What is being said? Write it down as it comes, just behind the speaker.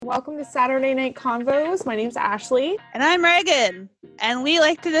welcome to Saturday Night Convos. My name's Ashley. And I'm Reagan, and we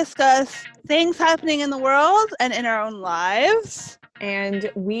like to discuss things happening in the world and in our own lives.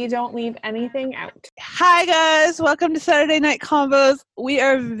 And we don't leave anything out. Hi guys, welcome to Saturday Night Convos. We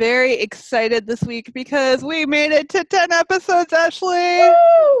are very excited this week because we made it to 10 episodes, Ashley!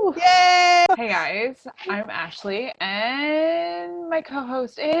 Woo! Yay! Hey guys, I'm Ashley, and my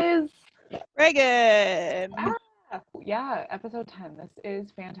co-host is... Reagan! Yeah, episode 10. This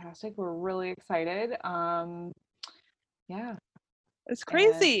is fantastic. We're really excited. Yeah. It's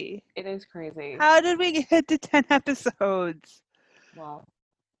crazy. And it is crazy. How did we get to 10 episodes? Well,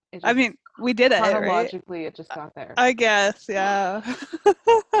 we did it, right? Chronologically, it just got there. I guess, yeah.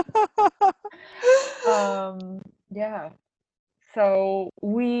 Yeah. So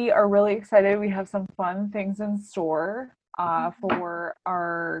we are really excited. We have some fun things in store for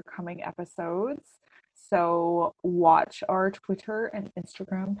our coming episodes. So watch our Twitter and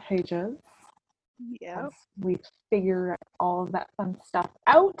Instagram pages. Yeah. We figure all of that fun stuff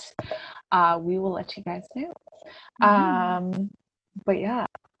out. We will let you guys know. But yeah,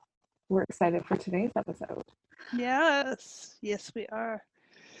 we're excited for today's episode. Yes, we are.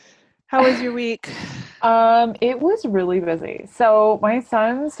 How was your week? It was really busy. So my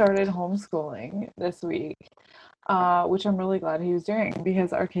son started homeschooling this week, which I'm really glad he was doing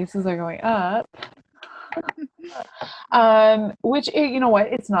because our cases are going up. You know what?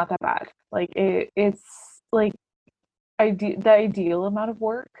 It's not that bad. Like it's like the ideal amount of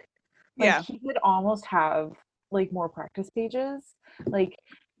work. Like, yeah, he could almost have like more practice pages. Like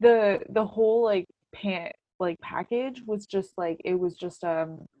the whole package was just like it was just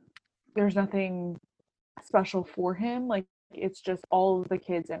there's nothing special for him. Like it's just all of the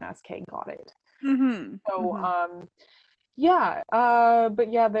kids in SK got it. So yeah,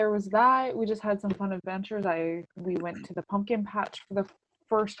 but yeah, there was that. We just had some fun adventures. We went to the pumpkin patch for the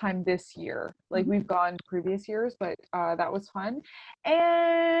first time this year. Like we've gone previous years, but that was fun.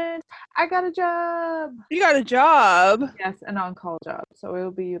 And I got a job. You got a job? Yes, an on-call job. So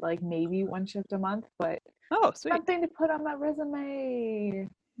it'll be like maybe one shift a month, but sweet. Something to put on my resume.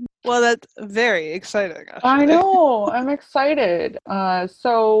 Well, that's very exciting, actually. I know. I'm excited.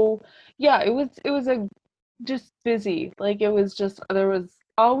 So yeah, it was a just busy. Like it was just there was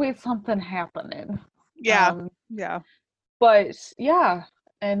always something happening. Yeah. But yeah,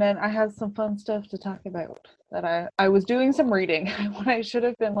 and then I had some fun stuff to talk about that I was doing some reading when I should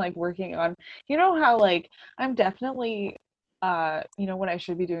have been like working on. You know how like I'm definitely when I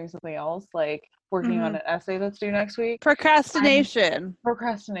should be doing something else, like working on an essay that's due next week. Procrastination.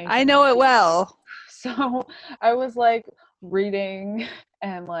 I know it well. So I was like reading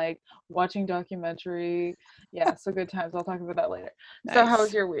and like watching documentary. Yeah, so good times. I'll talk about that later. Nice. So how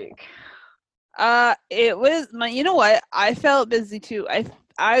was your week? It was you know what? I felt busy too.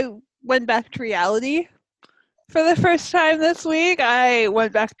 I went back to reality for the first time this week. I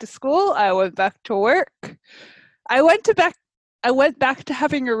went back to school. I went back to work. I went back to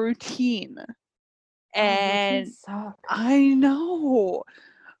having a routine. And I know.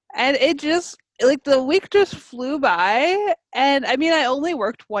 And it just like the week just flew by, and I mean I only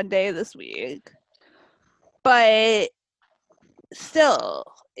worked one day this week. But still,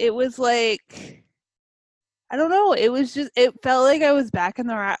 it was like I don't know, it felt like I was back in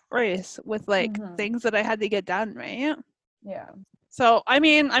the rat race with like things that I had to get done, right? Yeah. So, I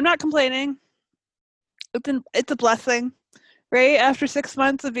mean, I'm not complaining. It's a blessing, right? After 6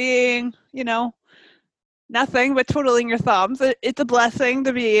 months of being, nothing but twiddling your thumbs, it's a blessing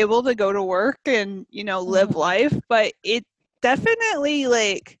to be able to go to work and, live life. But it definitely,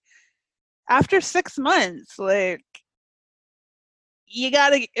 like, after 6 months, like, you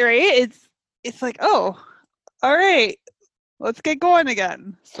gotta, right? It's like, oh, all right, let's get going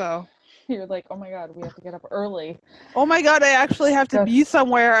again. So you're like, oh my god, we have to get up early. Oh my god, I actually have to be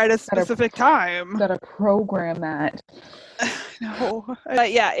somewhere at a specific time. Gotta program that. No.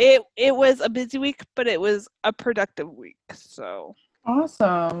 But yeah, it was a busy week, but it was a productive week. So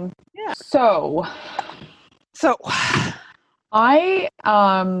awesome. Yeah. So I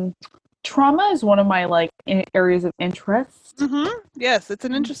trauma is one of my like areas of interest. Yes, it's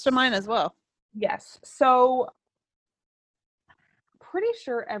an interest of mine as well. Yes. So pretty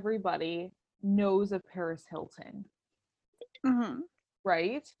sure everybody knows of Paris Hilton.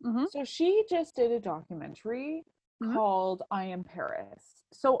 Right? So she just did a documentary called I Am Paris.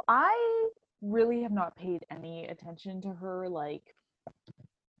 So I really have not paid any attention to her, like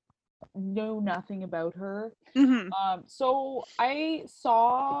know nothing about her. So I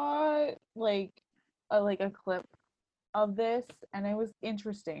saw like a clip of this, and it was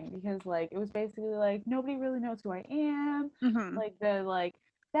interesting because like it was basically like nobody really knows who I am. Like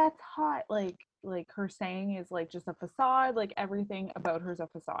that's hot. Like her saying is like just a facade, like everything about her is a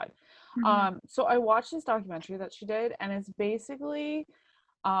facade. So I watched this documentary that she did, and it's basically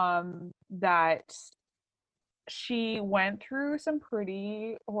that she went through some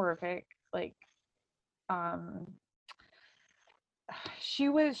pretty horrific, like um she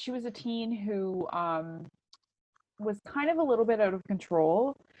was a teen who was kind of a little bit out of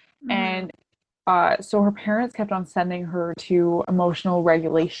control, Mm-hmm. and so her parents kept on sending her to emotional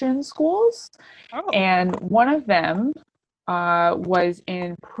regulation schools, Oh. and one of them was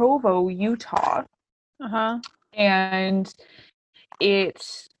in Provo, Utah, Uh-huh. and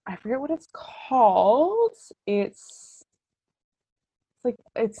I forget what it's called. It's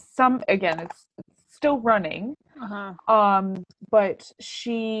some, again, it's still running. Uh-huh. But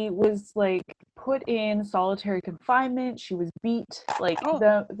she was like put in solitary confinement. She was beat. Like Oh.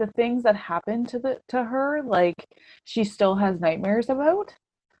 the things that happened to her, like she still has nightmares about.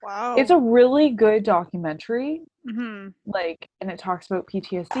 It's Wow. a really good documentary. Mm-hmm. Like, and it talks about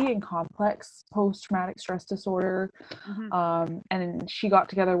PTSD and complex post-traumatic stress disorder. Mm-hmm. And she got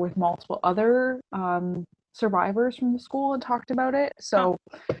together with multiple other survivors from the school and talked about it. Huh. So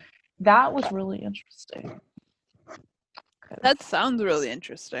that was really interesting. That sounds really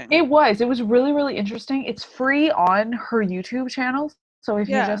interesting. It was really, really interesting. It's free on her YouTube channel. So if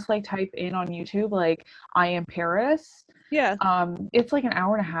you Yeah. just like type in on YouTube, like I am Paris, Yeah. it's like an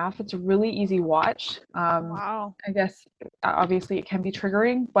hour and a half. It's a really easy watch. Wow. I guess obviously it can be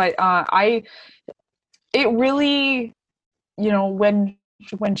triggering, but it really, when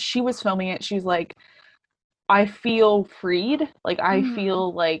she was filming it, she's like, I feel freed. Like I Mm-hmm.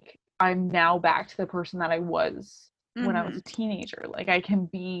 feel like I'm now back to the person that I was when I was Mm-hmm. a teenager. Like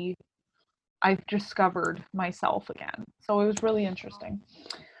I've discovered myself again. So it was really interesting.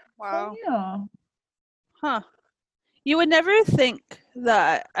 So Wow. yeah. Huh. You would never think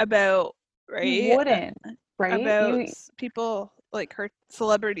that about, You right? wouldn't, right? About You people like her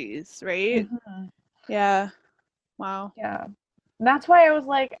celebrities, right? Mhm. Yeah. Wow. Yeah. And that's why I was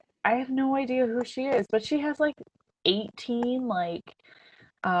like, I have no idea who she is, but she has like 18 like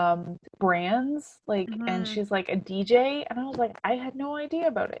brands, like, and Mm-hmm. she's like a DJ, and I was like, I had no idea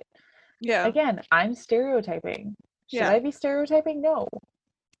about it. Yeah. Again, I'm stereotyping. Should Yeah. I be stereotyping? No.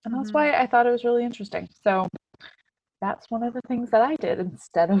 And that's Mm-hmm. why I thought it was really interesting. So that's one of the things that I did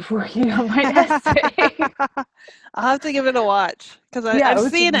instead of working on my essay. I'll have to give it a watch because Yeah, I've it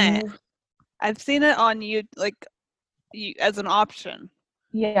was seen it. I've seen it on you as an option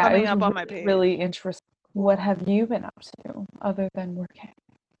yeah, it coming was up on my really, page. really interesting. What have you been up to other than working?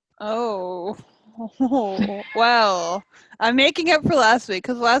 Oh, well, I'm making up for last week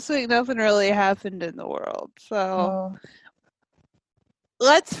because last week nothing really happened in the world. So Oh,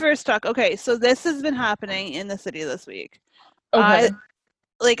 let's first talk. Okay, so this has been happening in the city this week. okay.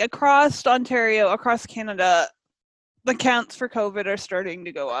 Like across Ontario, across Canada, the counts for COVID are starting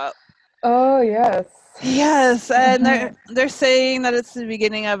to go up. Oh, yes. Yes, and Uh-huh. they're saying that it's the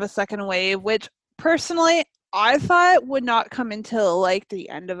beginning of a second wave, which personally I thought would not come until like the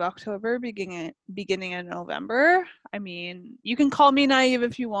end of October, beginning of November. I mean, you can call me naive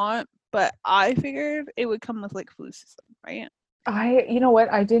if you want, but I figured it would come with like flu season, right? You know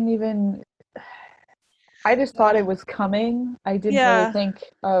what? I just thought Yeah. it was coming. I didn't really Yeah. think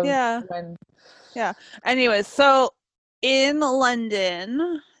of Yeah. when. Yeah. Anyways, so in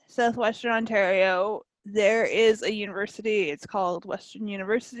London, southwestern Ontario, there is a university. It's called Western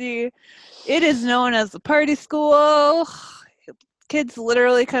University. It is known as the party school. Kids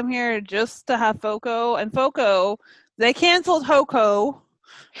literally come here just to have FOCO, and FOCO, they canceled HOCO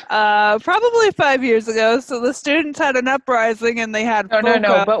probably 5 years ago. So the students had an uprising and they had No, no, no.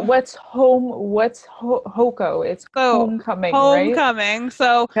 FOCO. But what's Hoko? It's So homecoming, right? homecoming.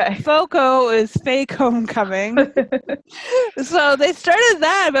 So Okay. FOCO is fake homecoming. So they started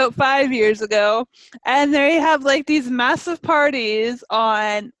that about 5 years ago, and they have like these massive parties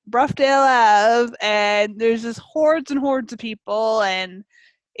on Broughdale Ave, and there's just hordes and hordes of people, and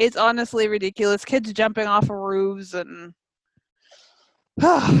it's honestly ridiculous. Kids jumping off of roofs, and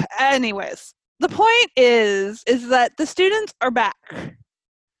anyways, the point is that the students are back, Oh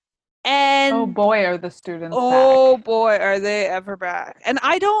and boy, are the students oh back. boy, are they ever back! And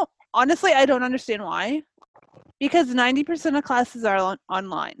I don't understand why, because 90% of classes are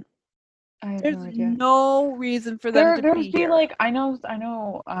online. I have no There's idea. no reason for them There to there's be be here. like I know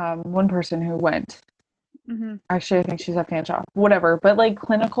one person who went. Hmm. Actually, I think she's at Fanshawe. Whatever. But like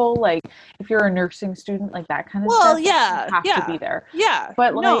clinical, like if you're a nursing student, like that kind of Well, stuff, like you yeah, have to be yeah, there. yeah.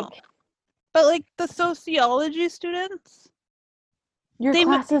 But No, like but like the sociology students, your they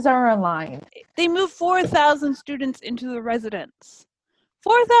mo- classes are online. they moved 4,000 students into the residence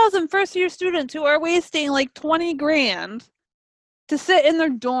 4,000 first-year students who are wasting like 20 grand to sit in their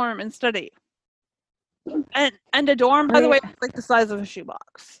dorm and study. And a dorm, by the way, is like the size of a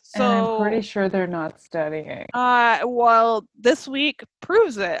shoebox. So, and I'm pretty sure they're not studying. Well, this week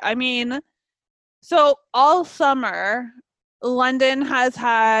proves it. I mean, so all summer, London has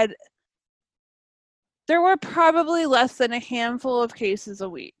had, there were probably less than a handful of cases a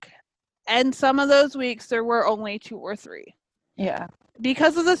week. And some of those weeks, there were only 2 or 3. Yeah.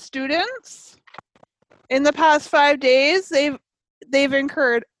 Because of the students, in the past 5 days, they've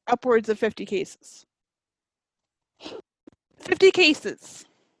incurred upwards of 50 cases. 50 cases.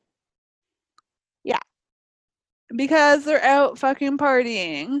 Yeah. Because they're out fucking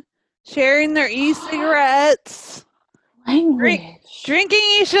partying, sharing their e-cigarettes, drinking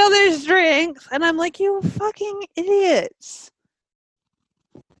each other's drinks, and I'm like, you fucking idiots.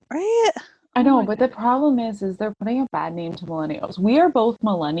 Right? I know, but the problem is they're putting a bad name to millennials. We are both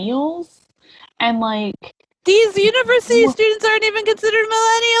millennials, and like these university students aren't even considered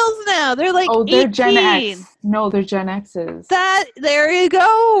millennials now. They're like, oh, they're 18. Gen X. No, they're Gen X's. There you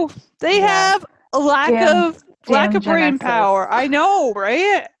go. They have a lack of brain power. I know,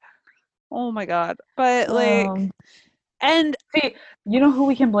 right? Oh my god. But like, and see, you know who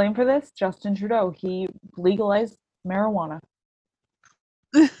we can blame for this? Justin Trudeau. He legalized marijuana.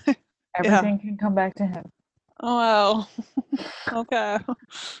 Everything can come back to him. Oh, well. Okay.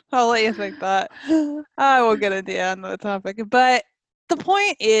 I'll let you think that. I will get into the topic. But the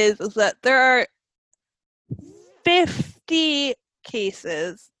point is that there are 50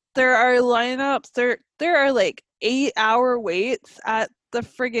 cases. There are lineups. There are like 8-hour waits at the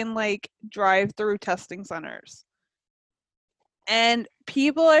friggin' like drive-through testing centers. And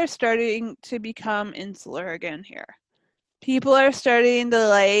people are starting to become insular again here. People are starting to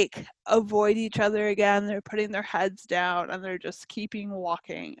like avoid each other again. They're putting their heads down and they're just keeping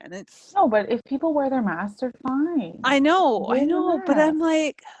walking. And it's no, but if people wear their masks, they're fine. I know, but I'm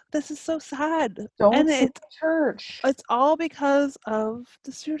like, this is so sad. Don't sit in church. It's all because of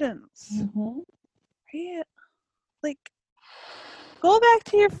the students. Mm-hmm. Right? Like, go back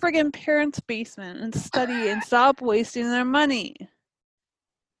to your friggin' parents' basement and study and stop wasting their money.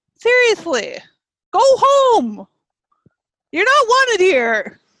 Seriously, go home. You're not wanted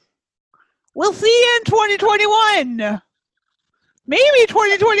here. We'll see you in 2021. Maybe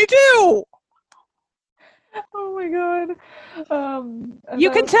 2022. Oh my god.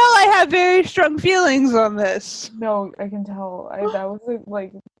 You can tell I have very strong feelings on this. No, I can tell. That was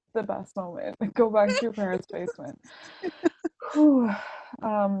like the best moment. Go back to your parents' basement. No,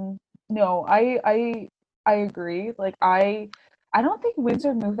 I agree. Like I don't think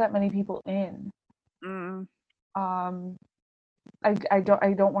Windsor moved that many people in. I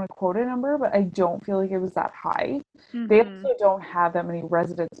don't want to quote a number, but I don't feel like it was that high. Mm-hmm. They also don't have that many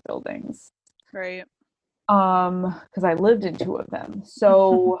residence buildings. Right. Because I lived in 2 of them.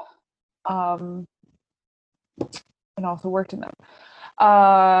 So and also worked in them.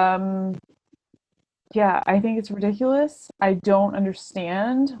 Yeah, I think it's ridiculous. I don't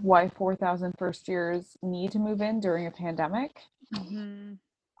understand why 4,000 first years need to move in during a pandemic. Mm-hmm.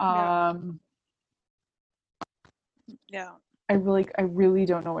 Yeah. I really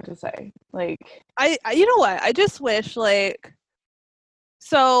don't know what to say. Like, I you know what? I just wish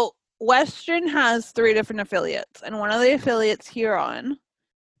so Western has 3 different affiliates, and one of the affiliates, Huron,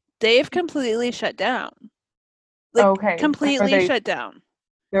 they've completely shut down. Completely shut down.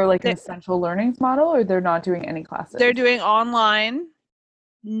 They're like an essential learnings model, or they're not doing any classes? They're doing online.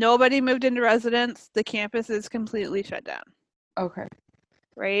 Nobody moved into residence. The campus is completely shut down. Okay.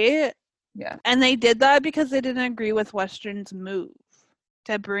 Right? Yeah. And they did that because they didn't agree with Western's move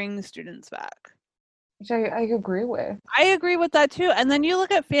to bring students back. Which I agree with. I agree with that too. And then you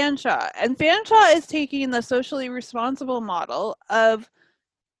look at Fanshawe, and Fanshawe is taking the socially responsible model of,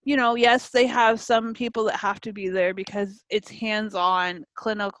 yes, they have some people that have to be there because it's hands-on,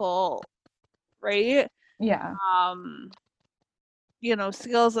 clinical, right? Yeah.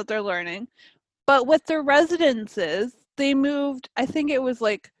 Skills that they're learning. But with their residences, they moved, I think it was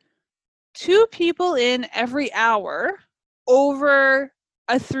like 2 people in every hour over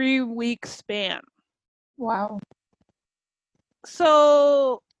a 3-week span. Wow.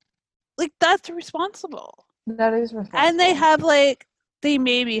 So, that's responsible. That is responsible. And they have they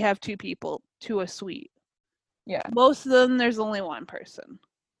maybe have 2 people to a suite. Yeah. Most of them, there's only 1 person.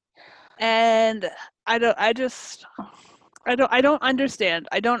 And I don't understand.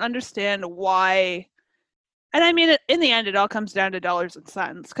 I don't understand why. And I mean, in the end, it all comes down to dollars and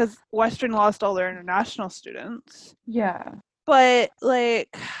cents, because Western lost all their international students. Yeah. But,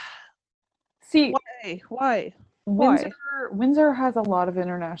 see, why? Why? Windsor has a lot of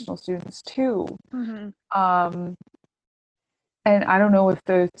international students too. Mm-hmm. Um, and I don't know if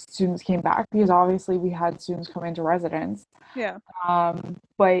the students came back because obviously we had students come into residence. Yeah.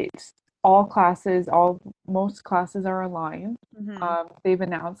 But most classes are online. Mm-hmm. They've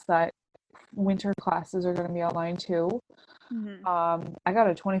announced that winter classes are going to be online too. Mm-hmm. I got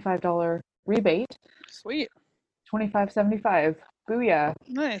a $25 rebate, Sweet. 25.75. Booyah.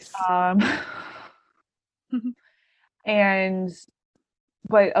 Nice. Um, and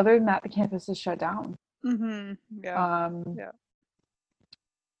but other than that, the campus is shut down. Mm-hmm. Yeah. Um, Yeah.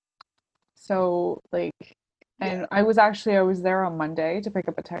 so like, Yeah. and I was there on Monday to pick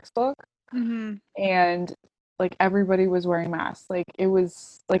up a textbook, Mm-hmm. and like everybody was wearing masks. Like it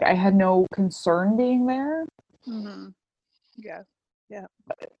was like I had no concern being there. Mm-hmm. Yeah. Yeah.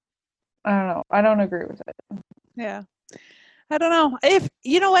 I don't know. I don't agree with it. Yeah. I don't know. If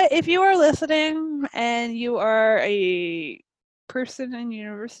you know what, if you are listening and you are a person in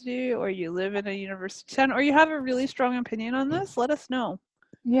university or you live in a university town or you have a really strong opinion on this, let us know.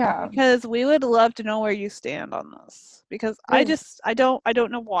 Yeah, Because we would love to know where you stand on this. Because I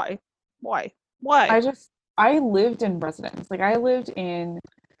don't know why. Why? Why? I lived in residence. Like I lived in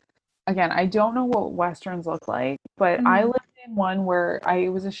again, I don't know what Westerns look like, but I Mm-hmm. lived in one where I it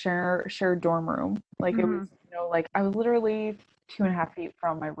was a shared dorm room. Like it Mm-hmm. was, like I was literally 2.5 feet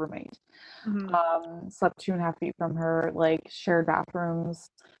from my roommate. Mm-hmm. Slept 2.5 feet from her, like shared bathrooms.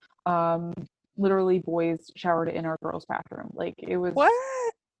 Um, Literally boys showered in our girls' bathroom. Like it was, What?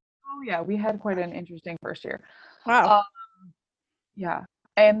 oh yeah, we had quite an interesting first year. Wow. Um, yeah.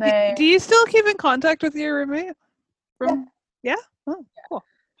 And then Do you still keep in contact with your roommate? yeah. From yeah? Oh, cool.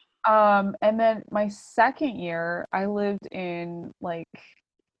 And then my second year, I lived in like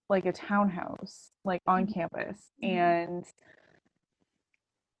a townhouse, like on campus, Mm-hmm. and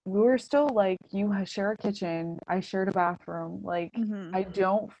we were still like share a kitchen, I shared a bathroom. Like Mm-hmm. I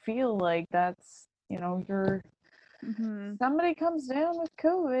don't feel like that's you're Mm-hmm. somebody comes down with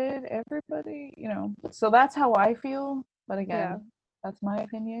COVID, everybody, So that's how I feel. But Yeah. again, that's my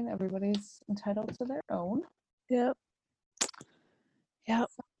opinion. Everybody's entitled to their own. Yep. Yep.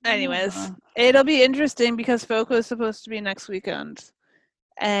 So, Anyways, yeah. it'll be interesting because FOCO is supposed to be next weekend.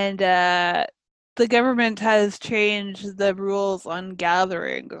 And the government has changed the rules on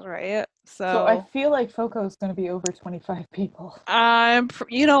gatherings, right? So I So feel like FOCO is going to be over 25 people.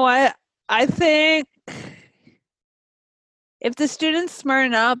 you know what? I think if the students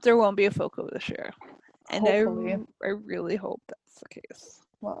smarten up, there won't be a FOCO this year. And Hopefully. I really hope that's the case.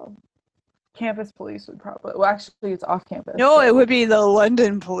 Well, campus police would probably, well, actually, it's off campus. No, So it would be the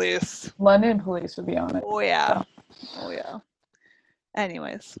London police. London police would be on it. Oh yeah. So. Oh yeah.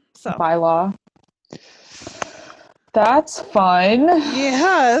 Anyways, so By law. That's fun.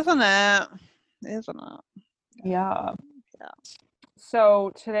 yeah, isn't it? Isn't it? Yeah. Yeah.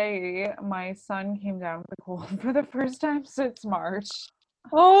 So today, my son came down with a cold for the first time since March.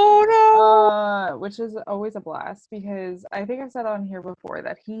 Oh Which is always a blast because I think I've said on here before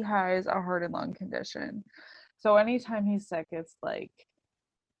that he has a heart and lung condition. So anytime he's sick, it's like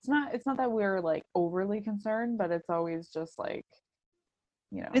it's not that we're like overly concerned, but it's always just like,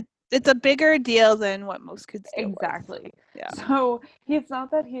 you know. It's a bigger deal than what most kids deal with. Exactly. Yeah. So it's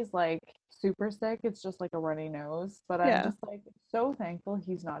not that he's like super sick, it's just like a runny nose. But I'm Yeah. just like so thankful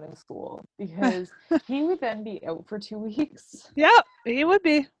he's not in school because he would then be out for 2 weeks. Yep, he would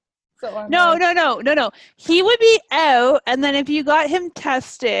be. So I'm No. like, He would be out, and then if you got him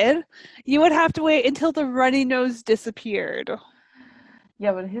tested, you would have to wait until the runny nose disappeared.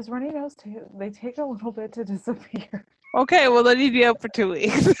 yeah, but his runny nose they take a little bit to disappear. Okay, well then he'd be out for 2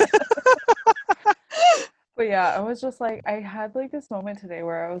 weeks. But yeah, I was just like, I had like this moment today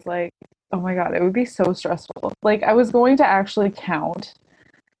where I was like, oh my God, it would be so stressful. Like, I was going to actually count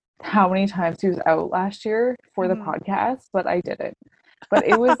how many times he was out last year for the podcast, but I didn't. But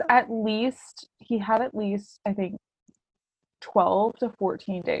it was he had at least, I think, 12 to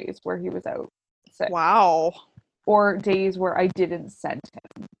 14 days where he was out sick. Wow. Or days where I didn't send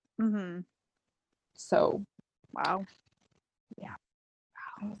him. Mm-hmm. So, wow. Yeah.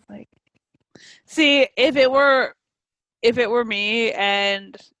 I was like, see, if it were me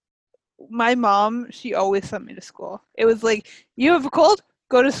and my mom, she always sent me to school. It was like, you have a cold?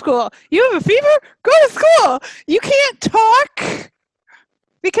 Go to school. You have a fever? Go to school. You can't talk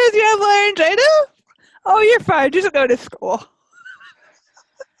because you have laryngitis? Oh, you're fine. Just go to school.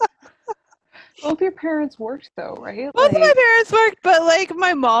 both your parents worked though, right? Both of my parents worked, but like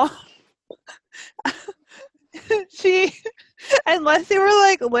my mom, she, unless you were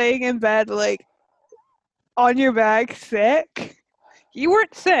like laying in bed, like on your back sick, you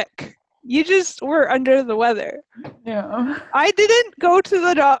weren't sick. You just were under the weather. Yeah. I didn't go to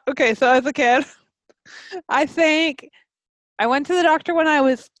the doctor. Okay, so as a kid, I think I went to the doctor when I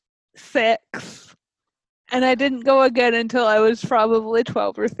was 6, and I didn't go again until I was probably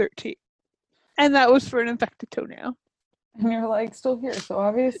 12 or 13. And that was for an infected toenail. And you're like still here. So I'm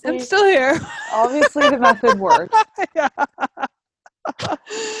obviously still here. the method worked. Yeah.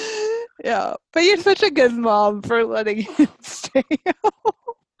 Yeah. But you're such a good mom for letting him stay home.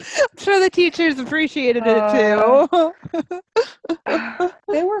 I'm sure the teachers appreciated it too.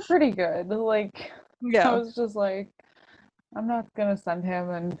 They were pretty good. Like I Yeah. was just like, I'm not gonna send him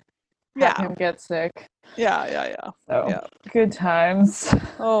and have Yeah. him get sick. Yeah. So Yeah. good times.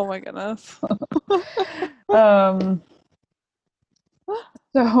 Oh my goodness.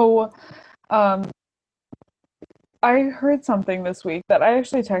 So I heard something this week that I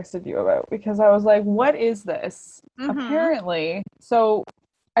actually texted you about because I was like, what is this? Apparently, so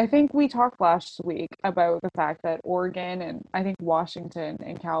I think we talked last week about the fact that Oregon and I think Washington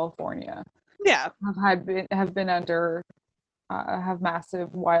and California Yeah. have been under have massive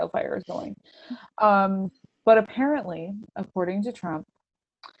wildfires going. But apparently, according to Trump,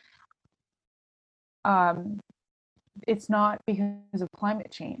 it's not because of climate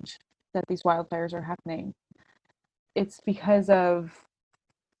change that these wildfires are happening. It's because of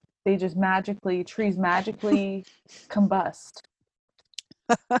trees magically combust.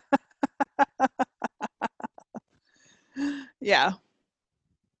 Yeah.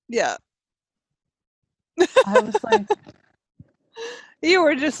 Yeah. I was like, You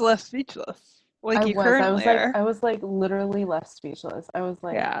were just left speechless. Like you currently are. I was like literally left speechless. I was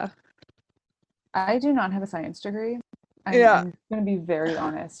like, Yeah. I do not have a science degree. Yeah. I'm going to be very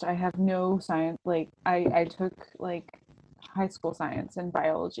honest. I have no science. Like, I took like high school science and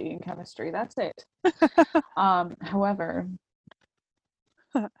biology and chemistry. That's it. However,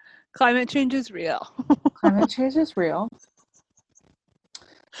 climate change is real. climate change is real.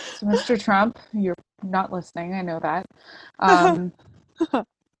 So, Mr. Trump, you're not listening. I know that.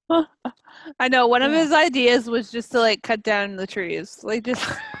 I know one of his ideas was just to like cut down the trees. Like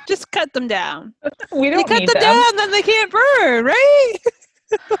just cut them down. We don't cut need them down, then they can't burn, right?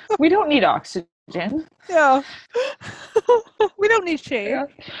 We don't need oxygen. Yeah. We don't need shade.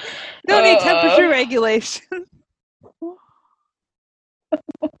 We don't need temperature regulation.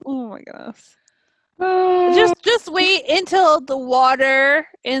 Oh my goodness. Just wait until the water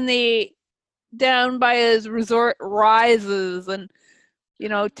in the down by his resort rises and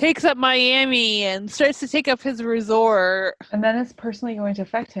takes up Miami and starts to take up his resort. And then it's personally going to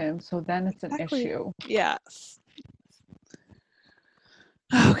affect him, so then it's an issue. Yes.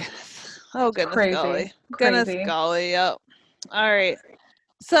 Oh goodness. Oh goodness. Crazy. Golly. Goodness golly. Yep. All right.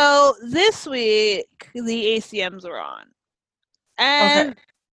 So this week the ACMs were on. And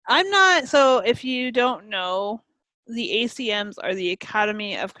I'm not, so if you don't know, the ACMs are the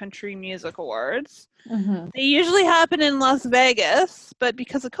Academy of Country Music Awards. Mm-hmm. They usually happen in Las Vegas, but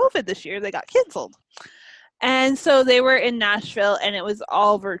because of COVID this year, they got canceled. And so they were in Nashville, and it was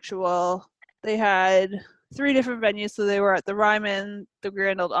all virtual. They had 3 different venues, so they were at the Ryman, the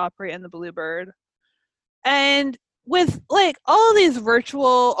Grand Ole Opry, and the Bluebird. And with like all these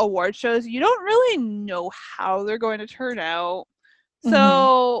virtual award shows, you don't really know how they're going to turn out.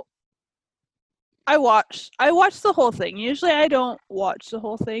 So I watched the whole thing. Usually I don't watch the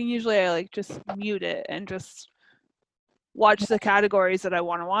whole thing. Usually I like just mute it and just watch the categories that I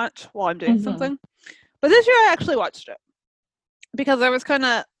want to watch while I'm doing something. But this year I actually watched it because I was kind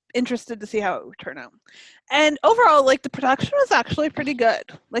of interested to see how it would turn out. And overall, like the production was actually pretty good.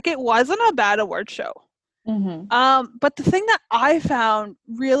 Like it wasn't a bad award show. But the thing that I found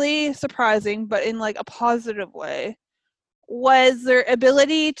really surprising, but in like a positive way, was their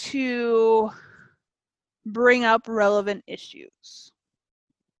ability to bring up relevant issues.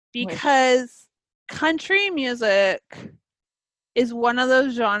 Because country music is one of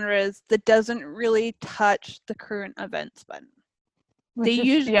those genres that doesn't really touch the current events button.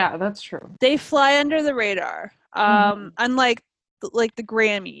 Yeah, that's true. They fly under the radar. Unlike like the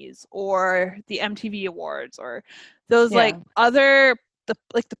Grammys or the MTV Awards or those like other the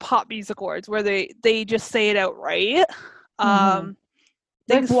pop music awards where they just say it outright. Like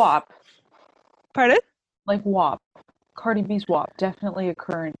WAP. Pardon? Like WAP. Cardi B's WAP. Definitely a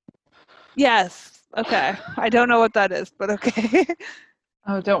current. Yes. Okay. I don't know what that is, but okay.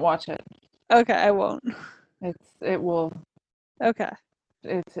 Oh, don't watch it. Okay, I won't. It will. Okay.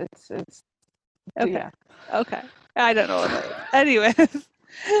 It's okay. Yeah. Okay. I don't know what that is.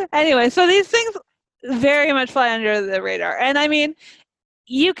 Anyway, so these things very much fly under the radar. And I mean,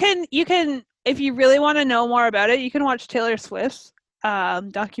 you can if you really want to know more about it, you can watch Taylor Swift's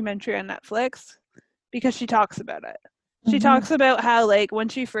documentary on Netflix because she talks about it. She Mm-hmm. talks about how, like, when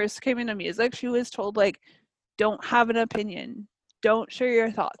she first came into music, she was told, like, don't have an opinion. Don't share your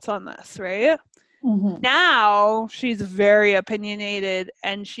thoughts on this, right? Mm-hmm. Now she's very opinionated,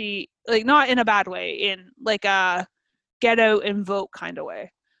 and she, like, not in a bad way, in like a get out and vote kind of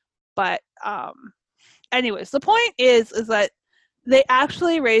way. But anyways, the point is that they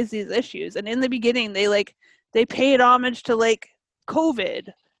actually raise these issues, and in the beginning they paid homage to, like, COVID.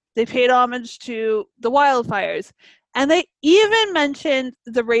 They paid homage to the wildfires, and they even mentioned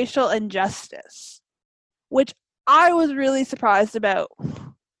the racial injustice, which I was really surprised about,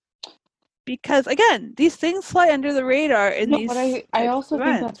 because again, these things fly under the radar in No, but these I types also of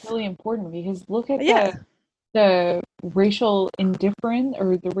think that's events. really important because look at Yeah. the racial indifference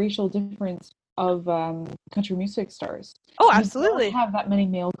or the racial difference of country music stars. Oh, You don't absolutely. have that many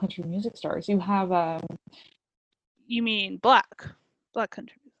male country music stars. You have You mean black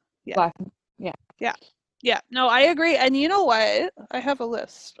country? Yeah. black, yeah. Yeah. Yeah. No, I agree. And you know what? I have a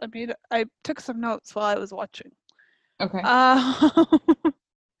list. I mean, I took some notes while I was watching. Okay.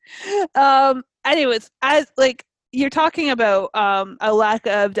 Uh, anyways, as like you're talking about a lack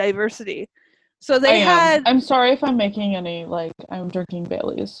of diversity. So I they am. had, I'm sorry if I'm making any like I'm drinking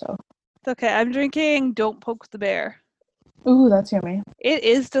Baileys, so. okay, I'm drinking Don't Poke the Bear. Ooh, that's yummy. It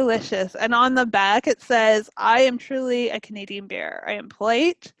is delicious. And on the back it says, I am truly a Canadian bear. I am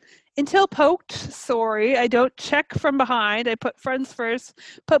polite until poked. Sorry. I don't check from behind. I put friends first,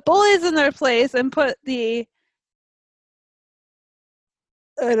 put bullies in their place, and put the,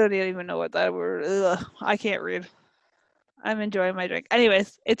 I don't even know what that word. Ugh, I can't read. I'm enjoying my drink.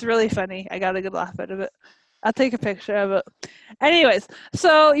 Anyways, it's really funny. I got a good laugh out of it. I'll take a picture of it. Anyways,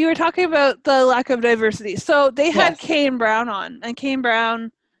 so you were talking about the lack of diversity. So they had Yes. Kane Brown on, and Kane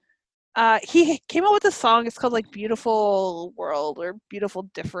Brown, he came out with a song. It's called, like, Beautiful World or Beautiful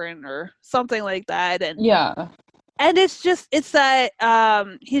Different or something like that. Yeah, And it's that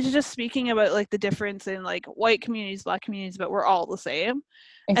he's just speaking about, like, the difference in, like, white communities, black communities, but we're all the same.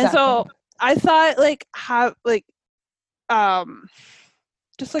 And exactly. so I thought, like, how, like, um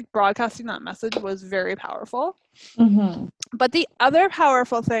just, like, broadcasting that message was very powerful. Mm-hmm. But the other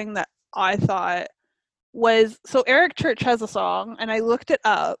powerful thing that I thought was, so Eric Church has a song, and I looked it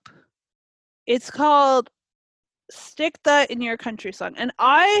up. It's called Stick That in Your Country Song. And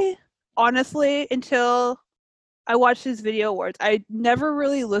I honestly, until I watched his video awards, I never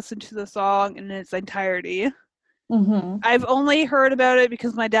really listened to the song in its entirety. Mm-hmm. I've only heard about it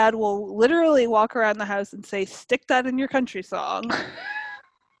because my dad will literally walk around the house and say, stick that in your country song.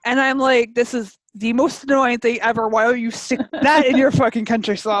 And I'm like, this is the most annoying thing ever. Why don't you stick that in your fucking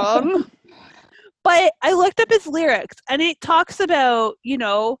country song? But I looked up his lyrics, and it talks about,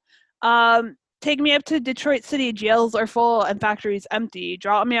 take me up to Detroit City, jails are full and factories empty.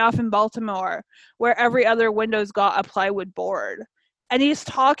 Drop me off in Baltimore, where every other window's got a plywood board. And he's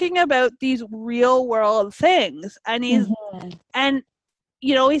talking about these real world things. And Mm-hmm.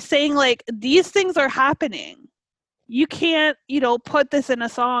 he's saying, like, these things are happening. You can't, put this in a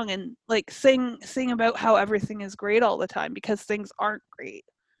song and, like, sing about how everything is great all the time, because things aren't great.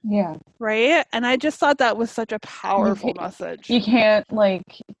 Yeah. Right? And I just thought that was such a You powerful can't, message. you can't like,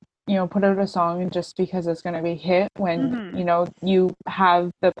 put out a song just because it's going to be hit when, Mm-hmm. you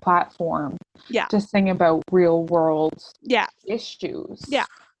have the platform Yeah. to sing about real world Yeah. issues. Yeah.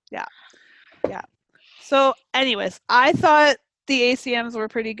 Yeah. Yeah. So, anyways, I thought the ACMs were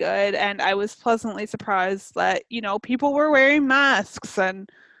pretty good, and I was pleasantly surprised that, people were wearing masks and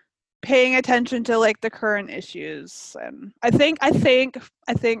paying attention to, like, the current issues. And I think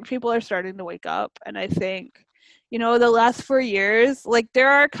people are starting to wake up, and I think, the last 4 years, like, there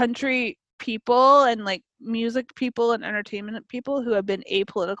are country people and, like, music people and entertainment people who have been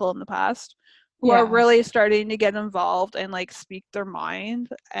apolitical in the past, who are Yeah. really starting to get involved and, like, speak their mind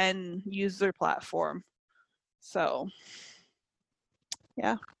and use their platform. So,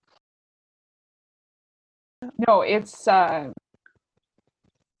 yeah. No, it's I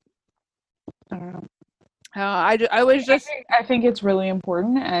don't know. I was just, I think it's really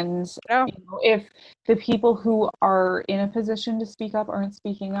important, and yeah, if the people who are in a position to speak up aren't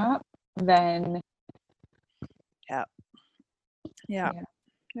speaking up, then yeah, yeah, yeah.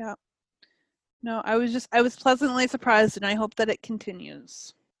 yeah. No, I was pleasantly surprised, and I hope that it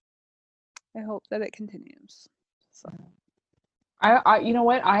continues. I hope that it continues. So, You know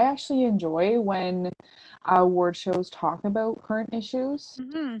what? I actually enjoy when award shows talk about current issues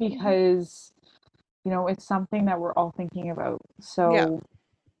mm-hmm. because, it's something that we're all thinking about. Yeah, So,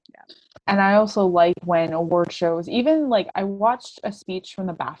 yeah, and I also like when award shows, even like I watched a speech from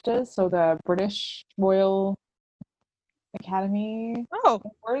the BAFTAs, so the British Royal Academy Oh.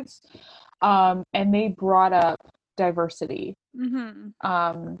 Awards, and they brought up diversity.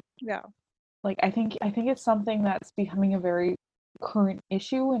 Yeah. Like I think it's something that's becoming a very current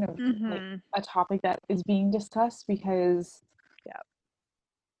issue and like a topic that is being discussed because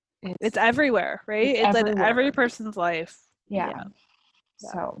it's everywhere, right? It's in everywhere. every person's life. Yeah.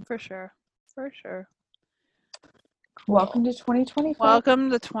 So for sure. Cool. Welcome to 2020.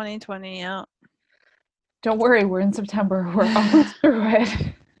 Welcome to 2020. Yeah. Don't worry, we're in September. We're almost through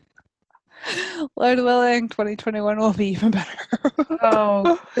it. Lord willing, 2021 will be even better.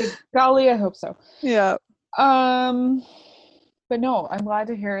 Oh, golly, I hope so. Yeah. But no, I'm glad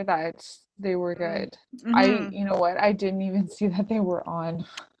to hear that they were good. You know what? I didn't even see that they were on.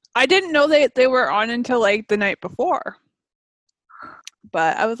 I didn't know they were on until like the night before.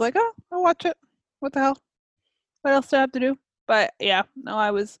 But I was like, oh, I'll watch it. What the hell? What else do I have to do? But yeah, no,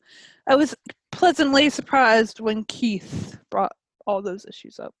 I was pleasantly surprised when Keith brought all those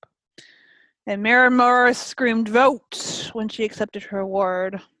issues up. And Maren Morris screamed vote when she accepted her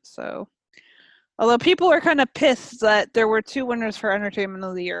award. So, although people are kind of pissed that there were 2 winners for Entertainment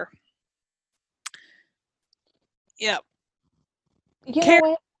of the Year. Yep.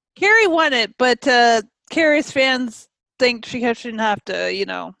 Carrie won it, but Carrie's fans think she shouldn't have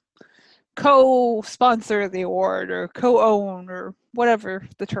to, co-sponsor the award or co-own or whatever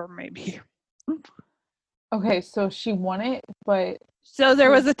the term may be. Okay, so she won it, but so there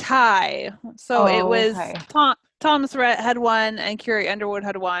was a tie. So it was okay. Thomas Rhett had won and Carrie Underwood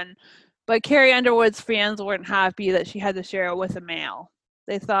had won, but Carrie Underwood's fans weren't happy that she had to share it with a male.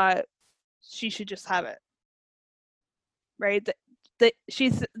 They thought she should just have it, right?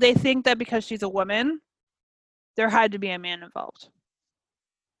 They think that because she's a woman, there had to be a man involved.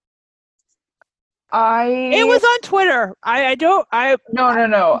 It was on Twitter.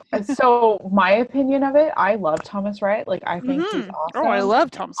 No. So my opinion of it, I love Thomas Rhett. Like I think he's awesome. Oh, I love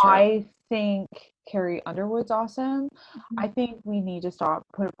Thomas Rhett. I think Carrie Underwood's awesome. I think we need to stop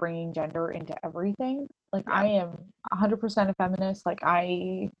bringing gender into everything. Like I am 100% a feminist. Like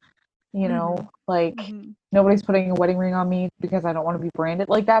nobody's putting a wedding ring on me because I don't want to be branded.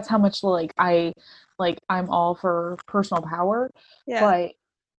 Like that's how much I'm all for personal power. Yeah. But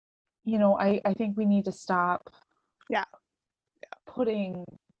I think we need to stop putting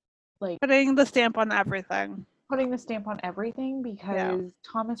the stamp on everything. Putting the stamp on everything because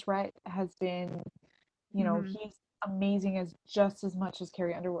Thomas Rhett has been, he's amazing just as much as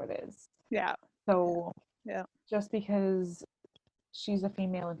Carrie Underwood is. Yeah. So just because she's a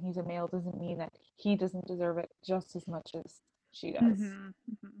female and he's a male doesn't mean that he doesn't deserve it just as much as she does.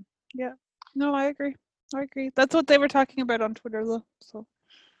 Yeah. No, I agree. That's what they were talking about on Twitter though. So.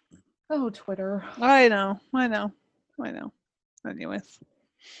 Oh, Twitter. I know. Anyways.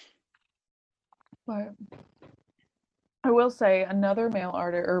 But I will say another male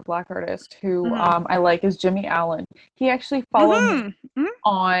artist or black artist who I like is Jimmy Allen. He actually followed me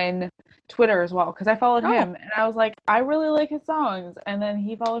on Twitter as well because I followed him and I was like, I really like his songs. And then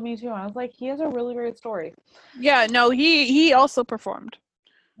he followed me too. And I was like, he has a really great story. Yeah, no, he also performed.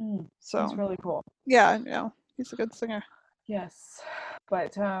 So it's really cool. Yeah, he's a good singer. Yes,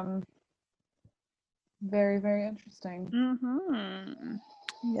 but very, very interesting.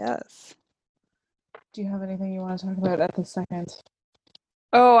 Yes. Do you have anything you want to talk about at this second?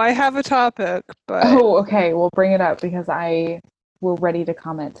 Oh, I have a topic, but oh, okay. We'll bring it up because we're ready to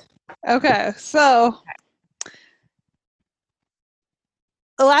comment. Okay, so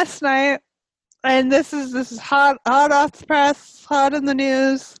last night, and this is hot off the press, hot in the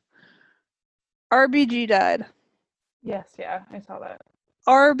news. RBG died. Yes, yeah, I saw that.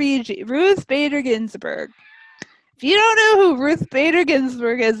 RBG, Ruth Bader Ginsburg. If you don't know who Ruth Bader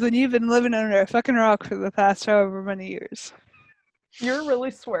Ginsburg is, then you've been living under a fucking rock for the past however many years. You're really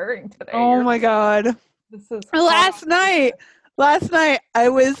swearing today. Oh my god. This is Last night I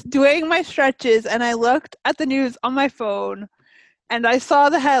was doing my stretches and I looked at the news on my phone and I saw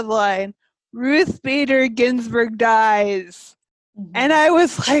the headline, Ruth Bader Ginsburg dies. And I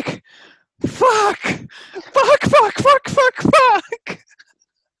was like, fuck.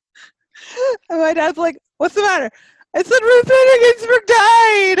 And my dad's like, what's the matter? I said Ruth Bader Ginsburg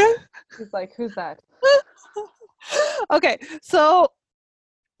died. He's like, who's that? Okay, so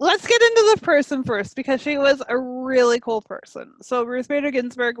let's get into the person first because she was a really cool person. So Ruth Bader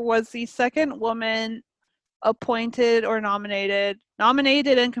Ginsburg was the second woman appointed or nominated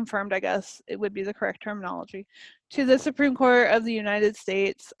and confirmed, I guess it would be the correct terminology, to the Supreme Court of the United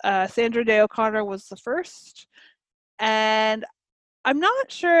States. Sandra Day O'Connor was the first. And I'm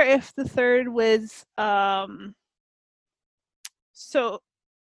not sure if the third was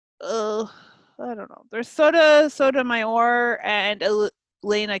I don't know. There's Sotomayor and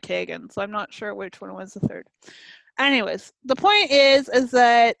Elena Kagan, so I'm not sure which one was the third. Anyways, the point is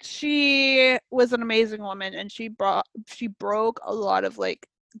that she was an amazing woman, and she broke a lot of like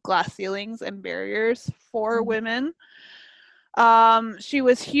glass ceilings and barriers for women. She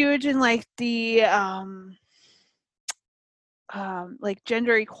was huge in like the like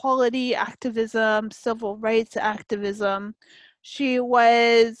gender equality activism, civil rights activism. She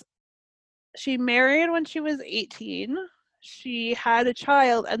married when she was 18. She had a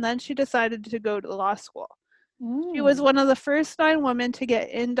child, and then she decided to go to law school. She was one of the first 9 women to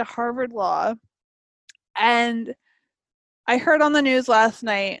get into Harvard Law. And I heard on the news last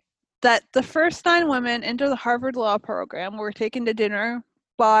night that the first 9 women into the Harvard Law program were taken to dinner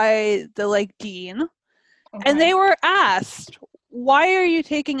by the like dean. Okay. And they were asked, why are you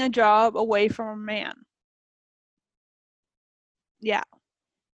taking a job away from a man? Yeah.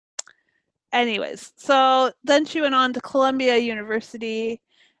 Anyways, so then she went on to Columbia University,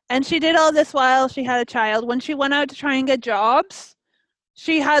 and she did all this while she had a child. When she went out to try and get jobs,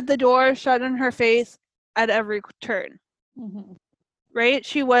 she had the door shut in her face at every turn. Right?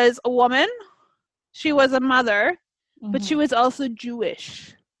 She was a woman, she was a mother, but she was also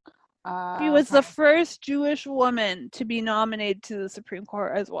Jewish. She was the first Jewish woman to be nominated to the Supreme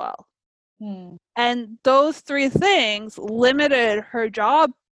Court as well. And those 3 things limited her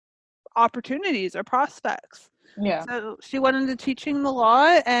job opportunities or prospects. Yeah. So she went into teaching the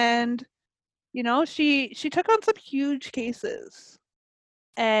law, and you know, she took on some huge cases,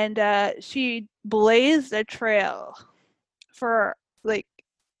 and she blazed a trail for like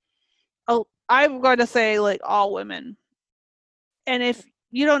I'm going to say like all women. And if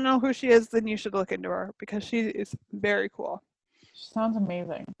you don't know who she is, then you should look into her, because she is very cool. She sounds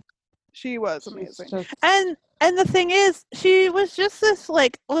amazing. She was amazing. And the thing is, she was just this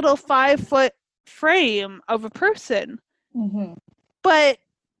like little 5-foot frame of a person. But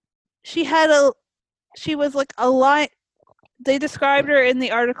she was like a lion. They described her in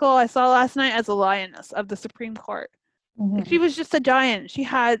the article I saw last night as a lioness of the Supreme Court. She was just a giant. She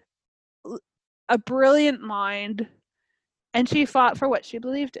had a brilliant mind, and she fought for what she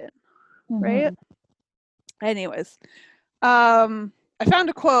believed in. Right? Anyways, I found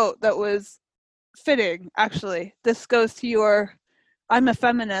a quote that was fitting, actually. This goes to your I'm a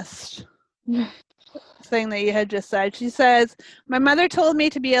feminist thing that you had just said. She says, my mother told me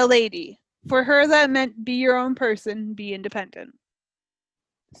to be a lady. For her, that meant be your own person, be independent.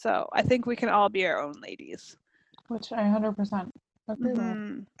 So I think we can all be our own ladies. Which I 100% agree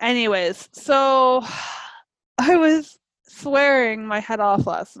with. Anyways, so I was swearing my head off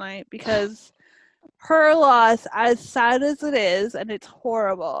last night because her loss, as sad as it is, and it's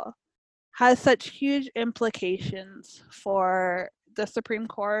horrible, has such huge implications for the Supreme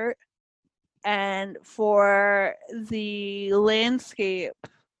Court and for the landscape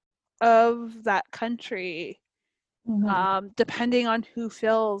of that country, depending on who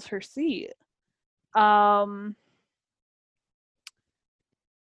fills her seat.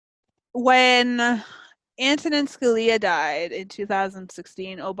 When Antonin Scalia died in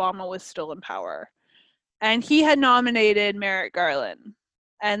 2016, Obama was still in power. And he had nominated Merrick Garland.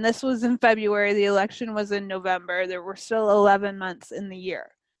 And this was in February. The election was in November. There were still 11 months in the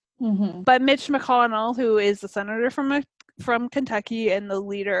year. But Mitch McConnell, who is the senator from Kentucky and the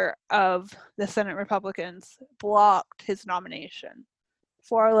leader of the Senate Republicans, blocked his nomination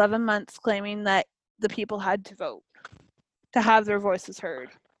for 11 months, claiming that the people had to vote to have their voices heard.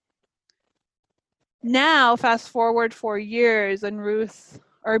 Now, fast forward 4 years, and Ruth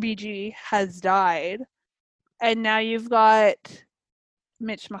RBG has died. And now you've got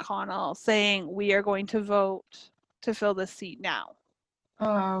Mitch McConnell saying, we are going to vote to fill this seat now.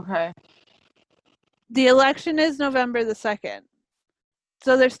 Oh, okay. The election is November the 2nd.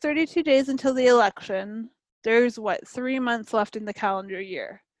 So there's 32 days until the election. There's 3 months left in the calendar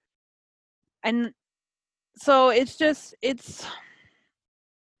year. And so it's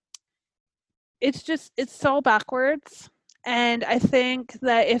so backwards. And I think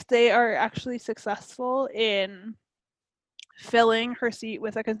that if they are actually successful in filling her seat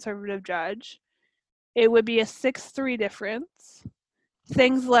with a conservative judge, it would be a 6-3 difference.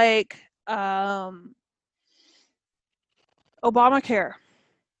 Things like Obamacare,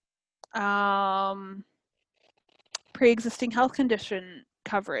 pre-existing health condition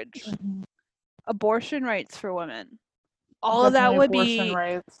coverage, abortion rights for women, all of that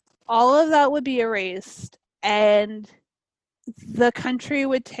would be erased, and the country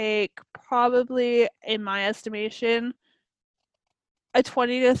would take, probably, in my estimation, a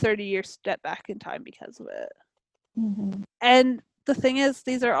 20 to 30 year step back in time because of it. And the thing is,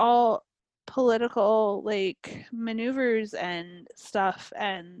 these are all political like maneuvers and stuff,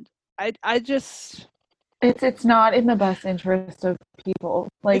 and I just It's not in the best interest of people.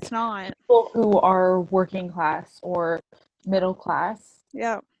 Like it's not. people who are working class or middle class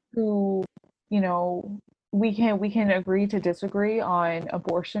Yeah. who, you know, we can agree to disagree on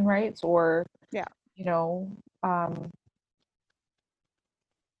abortion rights or, Yeah. you know,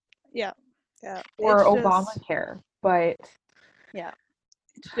 Yeah. Yeah. or It's just Obamacare, but yeah.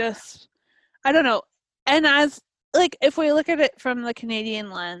 It's just I don't know. And as like if we look at it from the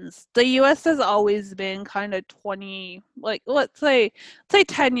Canadian lens, the US has always been kind of 20 like let's say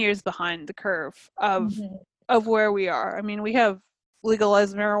 10 years behind the curve Mhm. of where we are. I mean, we have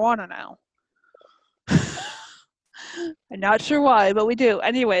legalized marijuana now. I'm not sure why, but we do.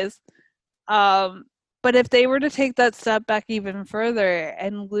 Anyways, um but if they were to take that step back even further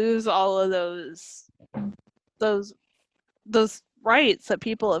and lose all of those those rights that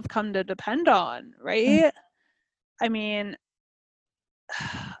people have come to depend on, right? I mean,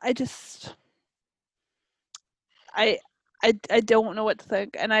 I just I I don't know what to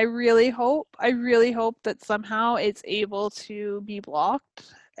think, and I really hope that somehow it's able to be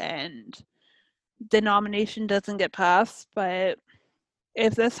blocked and the nomination doesn't get passed, but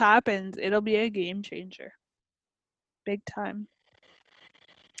if this happens, it'll be a game changer. Big time.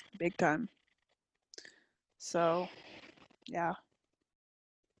 Big time. So, yeah.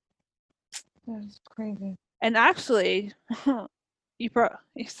 That's crazy. And actually, you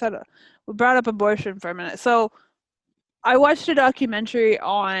said we brought up abortion for a minute. So, I watched a documentary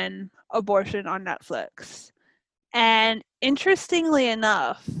on abortion on Netflix. And interestingly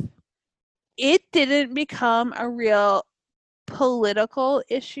enough, it didn't become a real political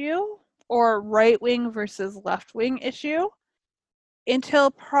issue or right wing versus left wing issue until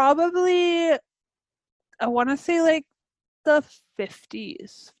probably, I want to say like the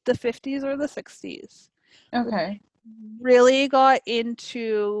 50s or the 60s. Okay. Really got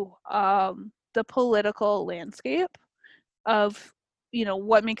into the political landscape of,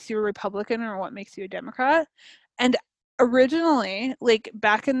 what makes you a Republican or what makes you a Democrat. And originally, like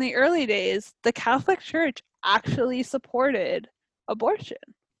back in the early days, the Catholic Church actually supported abortion.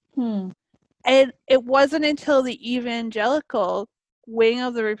 Hmm. And it wasn't until the evangelical wing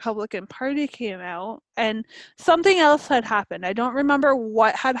of the Republican Party came out and something else had happened. I don't remember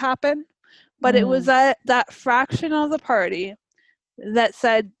what had happened, but it was Mm. that fraction of the party that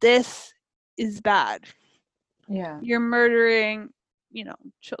said this is bad. Yeah. You're murdering,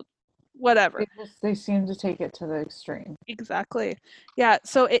 children, whatever. They seem to take it to the extreme. Exactly. Yeah.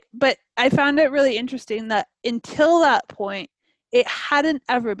 But I found it really interesting that until that point, it hadn't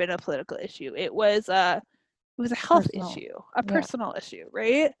ever been a political issue. It was a health Personal. issue, a Yeah. personal issue,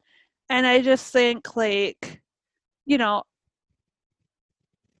 right? And I just think like, you know,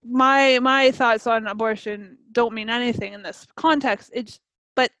 my thoughts on abortion don't mean anything in this context.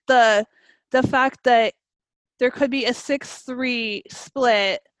 But the fact that there could be a 6-3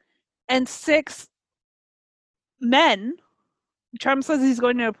 split and 6 men. Trump says he's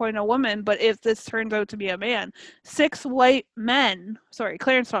going to appoint a woman, but if this turns out to be a man, 6 white men, sorry,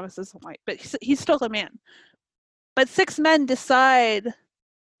 Clarence Thomas isn't white, but he's still a man. But 6 men decide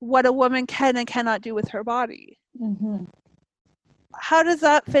what a woman can and cannot do with her body. Mm-hmm. How does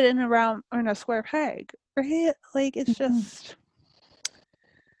that fit in a square peg? Right? Like it's just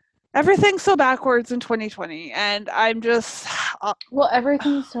everything's so backwards in 2020, and I'm just Well,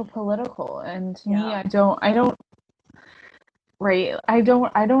 everything's so political, and to me, yeah. I don't, right? I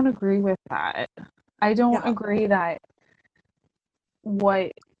don't agree with that. I don't Yeah. agree that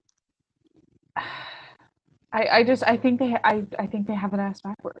what I think I think they have it ass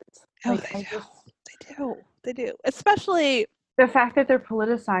backwards. Oh, Like they I do. just They do. They do. Especially the fact that they're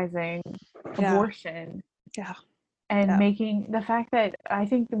politicizing yeah. abortion Yeah. and Yeah. making the fact that I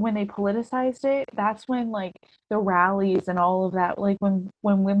think when they politicized it, that's when like the rallies and all of that, like when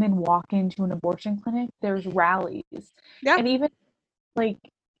women walk into an abortion clinic, there's rallies. Yeah. And even like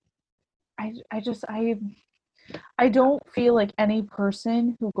I don't feel like any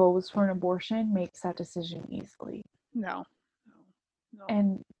person who goes for an abortion makes that decision easily. No. No.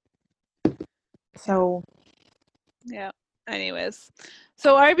 And Yeah. so Yeah. Anyways,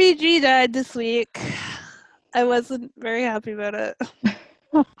 so RBG died this week. I wasn't very happy about it.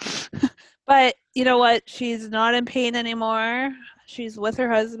 But you know what? She's not in pain anymore. She's with her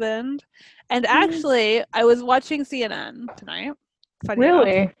husband. And actually, I was watching CNN tonight. Funny enough.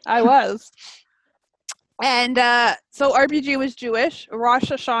 really, I was. And so RBG was Jewish.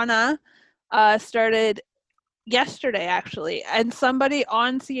 Rosh Hashanah started yesterday, actually. And somebody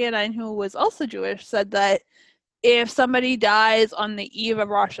on CNN who was also Jewish said that if somebody dies on the eve of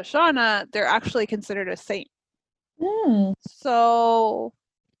Rosh Hashanah, they're actually considered a saint. So,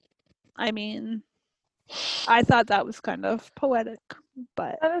 I mean, I thought that was kind of poetic,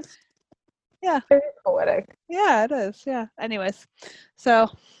 but That is yeah, very poetic. yeah, it is. Yeah. Anyways, so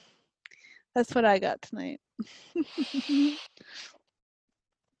that's what I got tonight.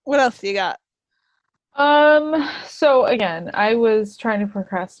 What else do you got? So again, I was trying to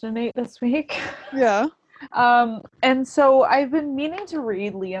procrastinate this week. Yeah. And so I've been meaning to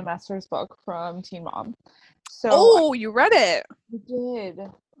read Leah Messer's book from Teen Mom. So Oh, you read it. I did.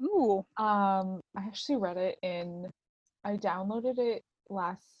 Ooh. I actually read it I downloaded it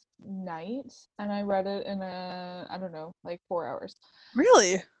last night and I read it in I don't know, like 4 hours.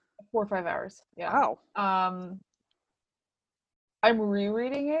 Really? 4 or 5 hours. Yeah. Wow. I'm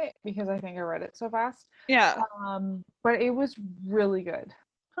rereading it because I think I read it so fast. Yeah. But it was really good.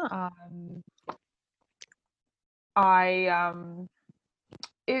 Huh.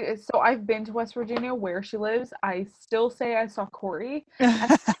 So I've been to West Virginia where she lives. I still say I saw Corey. I'm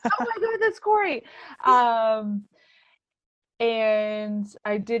like, oh my god, that's Corey. And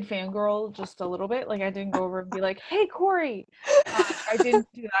I did fangirl just a little bit. Like I didn't go over and be like, "Hey, Corey." I didn't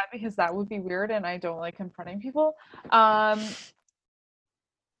do that because that would be weird, and I don't like confronting people. But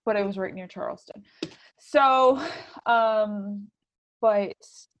I was right near Charleston, so, but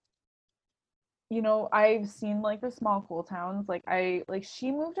I've seen like the small cool towns.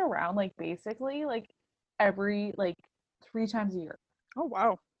 She moved around like basically like every like 3 times a year. Oh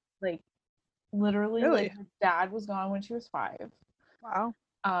wow. Like literally, Really? like her dad was gone when she was 5. Wow.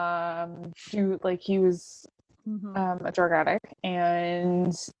 He was Mm-hmm. a drug addict,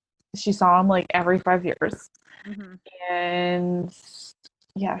 and she saw him like every 5 years. Mm-hmm. And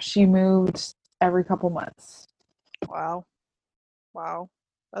yeah, she moved every couple months. Wow. Wow.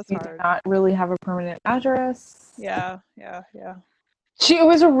 That's She did hard. not really have a permanent address. Yeah. Yeah. Yeah. It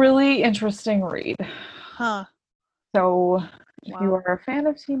was a really interesting read. Huh. So if you Wow. are a fan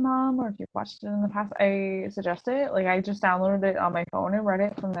of Teen Mom or if you've watched it in the past, I suggest it. Like I just downloaded it on my phone and read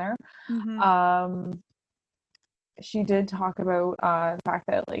it from there. Mm-hmm. She did talk about the fact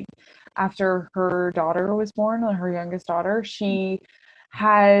that like after her daughter was born, her youngest daughter, she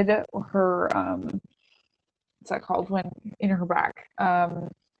had her what's that called when in her back?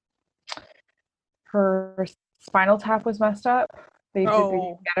 Her spinal tap was messed up. They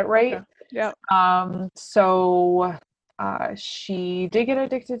didn't get it right. Okay. Yeah. So she did get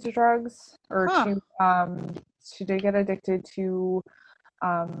addicted to drugs, or Huh. she did get addicted to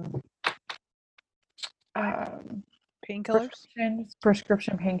um, Painkillers.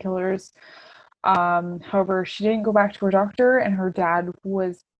 prescription painkillers. However, she didn't go back to her doctor, and her dad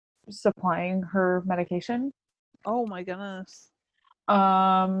was supplying her medication. Oh my goodness.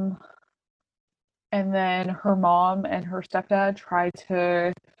 Um, and then her mom and her stepdad tried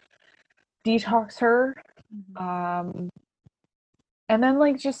to detox her. Mm-hmm. And then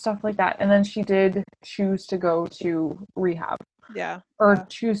like just stuff like that. And then she did choose to go to rehab, Yeah. or Yeah.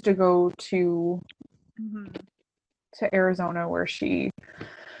 choose to go to Mm-hmm. Arizona, where she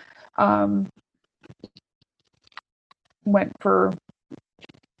um went for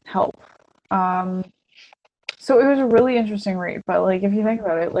help. So it was a really interesting read, but like if you think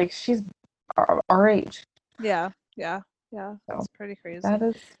about it, like she's our age. Yeah. Yeah. Yeah. So That's pretty crazy. that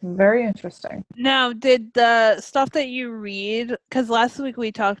is very interesting. Now, did the stuff that you read, because last week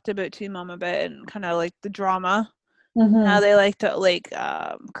we talked about Teen Mom a bit and kind of like the drama, how they like to like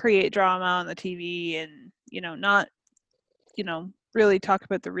create drama on the TV and not really talk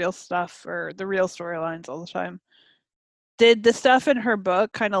about the real stuff or the real storylines all the time. Did the stuff in her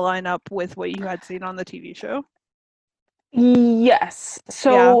book kind of line up with what you had seen on the TV show? Yes.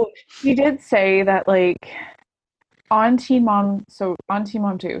 So she did say that like on Teen Mom, so on Teen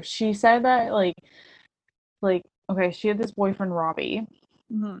Mom 2, she said that like okay, she had this boyfriend Robbie.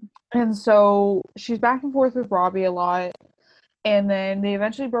 Mm-hmm. And so she's back and forth with Robbie a lot. And then they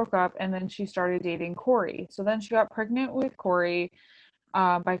eventually broke up, and then she started dating Corey. So then she got pregnant with Corey,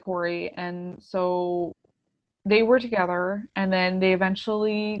 by Corey. And so they were together, and then they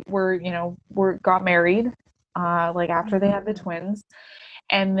eventually got married, like after they had the twins.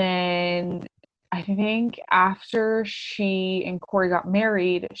 And then I think after she and Corey got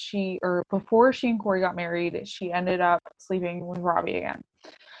married, before she and Corey got married, she ended up sleeping with Robbie again.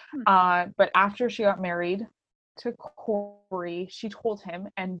 But after she got married to Corey, she told him,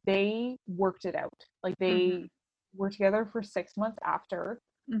 and they worked it out. Like they were together for 6 months after,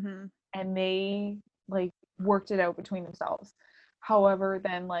 and they like worked it out between themselves. However,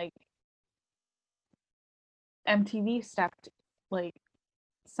 then like MTV stepped like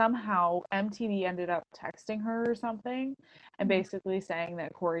somehow MTV ended up texting her or something and basically saying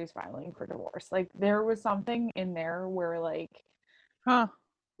that Corey's filing for divorce. Like there was something in there where like Huh.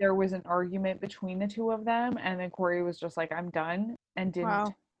 there was an argument between the two of them, and then Corey was just like, I'm done, and didn't Wow.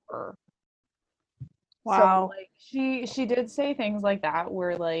 tell her. So Wow. like she did say things like that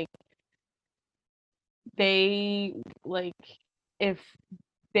where like they like if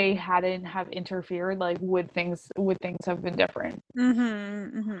they hadn't have interfered, like would things have been different.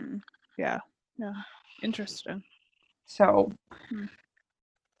 Mm-hmm. Mm-hmm. Yeah. Yeah. Interesting. So Hmm.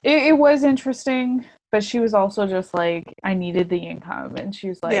 it was interesting, but she was also just like, I needed the income, and she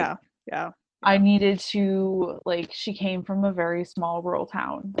was like, Yeah. Yeah. I Yeah. needed to like she came from a very small rural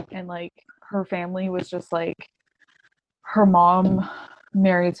town, and like her family was just like her mom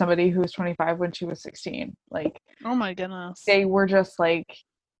married somebody who was 25 when she was 16. Like Oh my goodness. they were just like,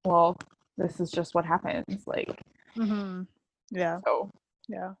 well, this is just what happens. Like Mm-hmm. Yeah. so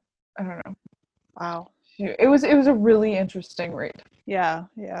Yeah. I don't know. Wow. It was a really interesting read. Yeah.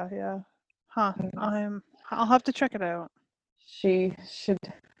 Yeah. Yeah. Huh. I don't know. I'll have to check it out. She should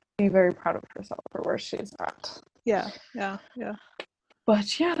be very proud of herself for where she's at. Yeah. Yeah. Yeah.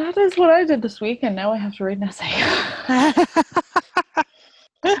 But yeah, that is what I did this week, and now I have to read an essay.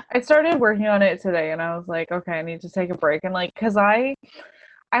 I started working on it today, and I was like, okay, I need to take a break, and like, cause I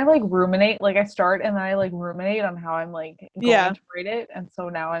like ruminate, like I start and then I like ruminate on how I'm like Yeah. going to write it, and so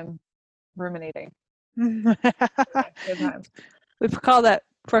now I'm ruminating. We Yeah, good times. call that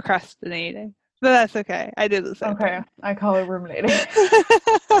procrastinating, but that's okay. I do the same Okay, thing. I call it ruminating.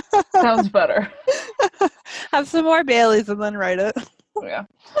 Sounds better. Have some more Baileys and then write it. Yeah.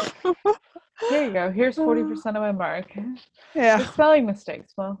 Here you go. Here's 40% of my mark. Yeah. The spelling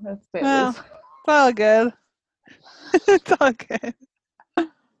mistakes. Well, that's Well, Bailey's. it's all good. It's all good.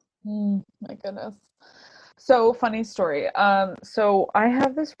 My goodness. So funny story. So I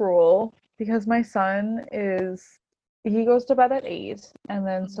have this rule because my son he goes to bed at 8, and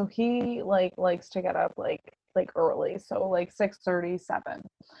then so he like likes to get up like early. So like 6:30, 7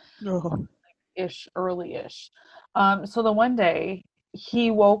 Oh. ish, early-ish. So the one day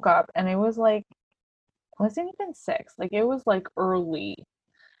he woke up and it was like wasn't even 6. Like it was like early.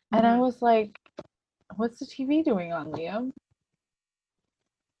 And I was like, what's the TV doing on, Liam?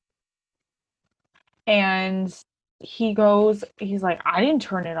 And he's like, I didn't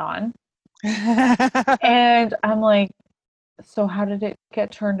turn it on. And I'm like, so how did it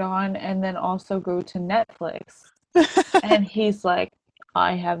get turned on and then also go to Netflix? And he's like,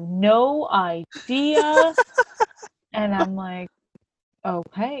 I have no idea. And I'm like,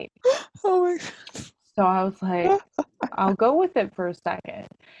 okay. Oh my God. So I was like, I'll go with it for a second.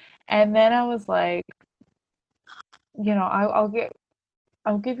 And then I was like, I'll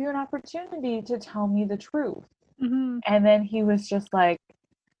give you an opportunity to tell me the truth. Mm-hmm. And then he was just like,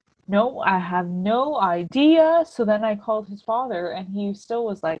 no, I have no idea. So then I called his father, and he still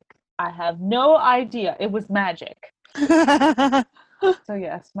was like, I have no idea. It was magic. So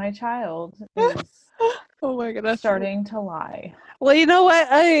yes, my child is Oh my goodness. starting to lie. Well, you know what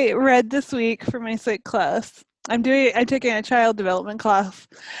I read this week for my psych class? I'm taking a child development class,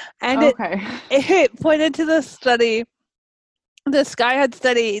 and Okay. it pointed to this study. This guy had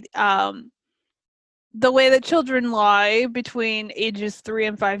studied the way that children lie between ages 3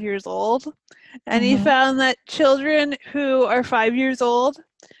 and 5 years old, and he found that children who are 5 years old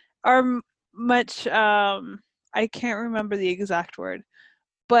are much I can't remember the exact word,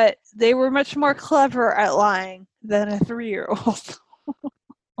 but they were much more clever at lying than a 3-year-old.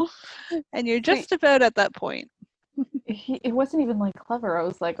 And you're just about at that point. It wasn't even like clever. I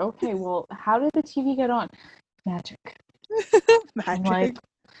was like, okay, well, how did the TV get on? Magic. I'm like, Magic.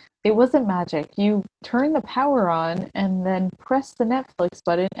 it wasn't magic. You turned the power on and then pressed the Netflix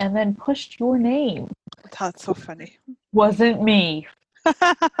button and then pushed your name. That's so funny. Wasn't me.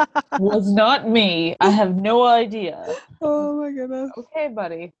 Was not me. I have no idea. Oh my goodness. Okay,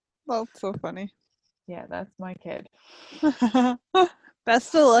 buddy. That's so funny. Yeah, that's my kid.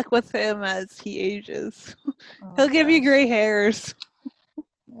 Best of luck with him as he ages. Oh, He'll give you gosh. gray hairs.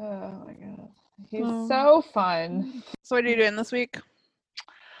 Oh my god. He's so fun. So what are you doing this week?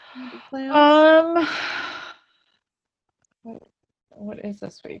 Plans? What is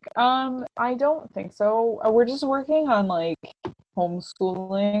this week? I don't think so. We're just working on like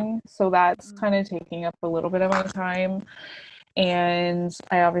homeschooling, so that's kind of taking up a little bit of my time. And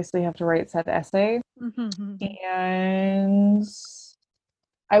I obviously have to write said essay. And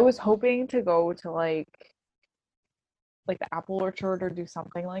I was hoping to go to like the apple orchard or do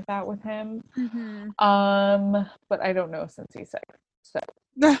something like that with him. But I don't know since he's sick. So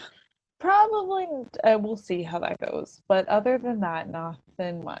Probably we'll see how that goes. But other than that,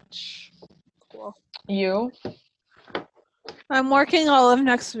 nothing much. Cool. You? I'm working all of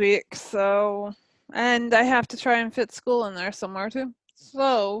next week, so and I have to try and fit school in there somewhere too.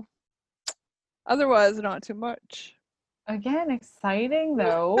 So otherwise not too much. Again, exciting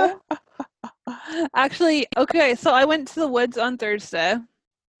though. Actually, okay, so I went to the woods on Thursday.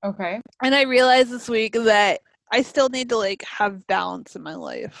 Okay. And I realized this week that I still need to like have balance in my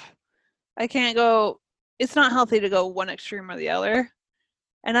life. I can't go, it's not healthy to go one extreme or the other.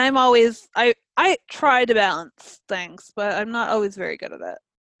 And I'm always I try to balance things, but I'm not always very good at it.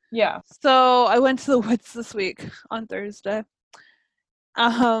 Yeah. So I went to the woods this week on Thursday.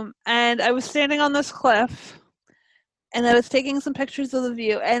 And I was standing on this cliff and I was taking some pictures of the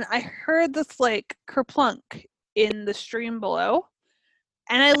view and I heard this like kerplunk in the stream below.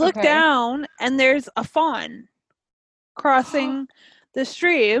 And I look Okay. down and there's a fawn crossing the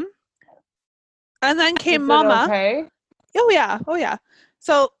stream. And then came Is it Mama. okay? Oh yeah.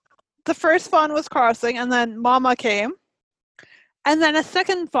 So the first fawn was crossing and then Mama came. And then a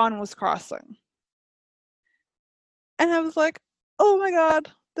second fawn was crossing. And I was like, oh my God,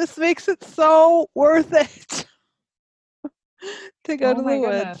 this makes it so worth it to go to the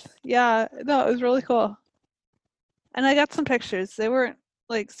woods. Goodness. Yeah, no, it was really cool. And I got some pictures. They weren't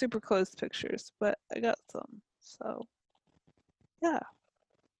like super close pictures, but I got some. So yeah.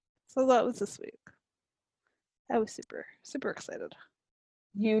 So that was this week. I was super, super excited.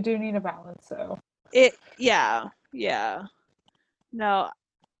 You do need a balance though. Yeah. No,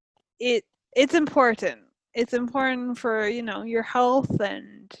 it's important. It's important for, your health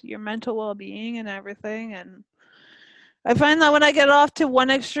and your mental well-being and everything. And I find that when I get off to one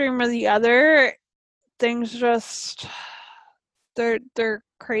extreme or the other, things just they're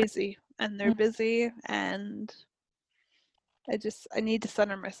crazy and they're busy and I need to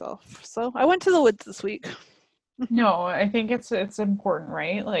center myself. So I went to the woods this week. No, I think it's important,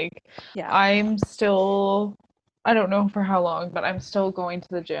 right? Like Yeah. I'm still I don't know for how long, but I'm still going to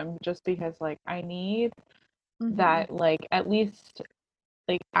the gym just because like I need that like at least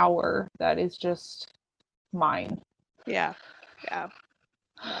like hour that is just mine. Yeah.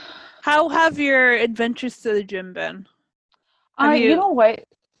 How have your adventures to the gym been? You know what?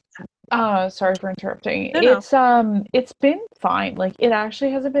 Sorry for interrupting. No. It's been fine. Like it actually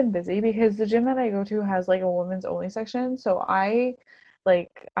hasn't been busy because the gym that I go to has like a women's only section. So I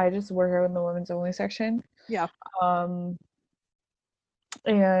just work out in the women's only section. Yeah.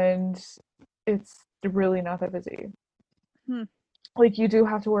 And it's really not that busy. Hmm. Like you do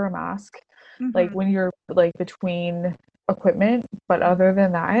have to wear a mask like Mhm. when you're like between equipment, but other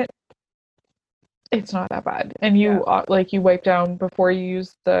than that, it's not that bad. And you like you wipe down before you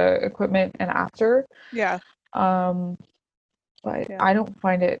use the equipment and after. Yeah. But I don't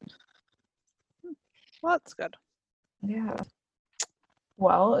find it. Well, that's good. Yeah.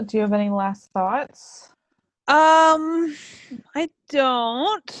 Well, do you have any last thoughts? I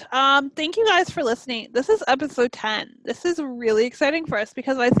don't. Thank you guys for listening. This is episode 10. This is really exciting for us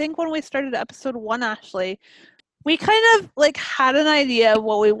because I think when we started episode 1, Ashley, we kind of like had an idea of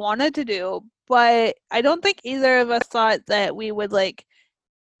what we wanted to do, but I don't think either of us thought that we would like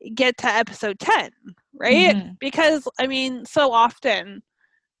get to episode 10, right? Mm-hmm. Because I mean, so often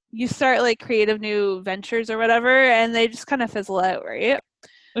you start like creative new ventures or whatever and they just kind of fizzle out, right?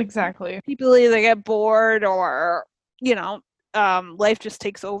 Exactly. People either get bored or life just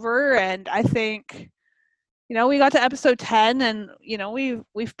takes over. And I think we got to episode 10 and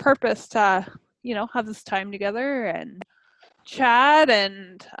we've purposed to have this time together and chat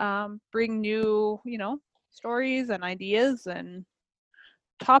and bring new stories and ideas and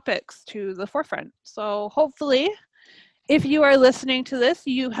topics to the forefront. So hopefully if you are listening to this,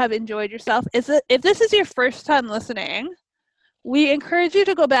 you have enjoyed yourself. If this is your first time listening, we encourage you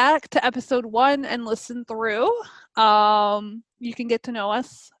to go back to episode 1 and listen through. You can get to know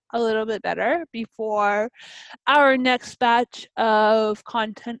us a little bit better before our next batch of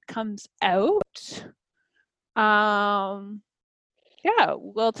content comes out.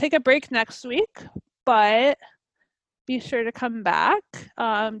 We'll take a break next week, but be sure to come back.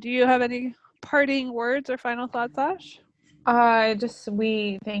 Do you have any parting words or final thoughts, Ash?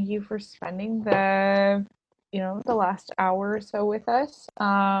 We thank you for spending the last hour or so with us.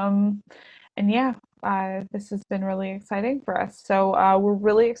 This has been really exciting for us. So we're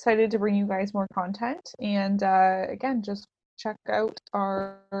really excited to bring you guys more content. And again, just check out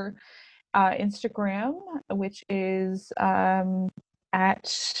our Instagram, which is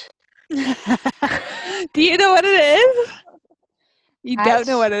at. Do you know what it is? You don't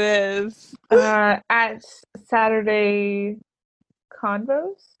know what it is. At Saturday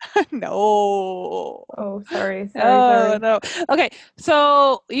Convos? No. Oh, sorry. Oh, no. Okay,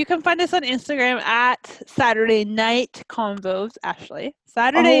 so you can find us on Instagram at Saturday Night Convos, Ashley.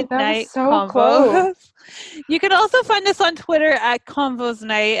 Saturday Oh, that was Night so close. Convos. You can also find us on Twitter at Convos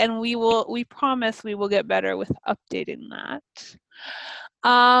Night, and we promise we will get better with updating that.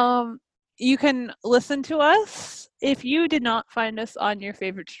 You can listen to us. If you did not find us on your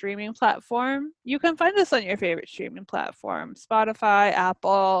favorite streaming platform, you can find us on your favorite streaming platform: Spotify,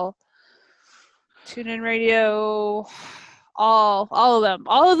 Apple, TuneIn Radio, all of them.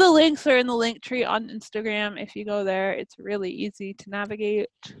 All of the links are in the link tree on Instagram. If you go there, it's really easy to navigate.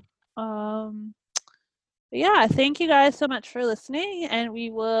 Yeah, thank you guys so much for listening, and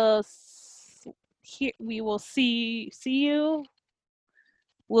we will see you.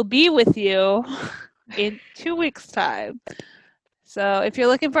 We'll be with you in 2 weeks' time. So if you're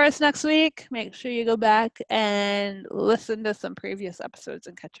looking for us next week, make sure you go back and listen to some previous episodes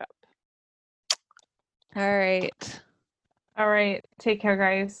and catch up. All right. All right. Take care,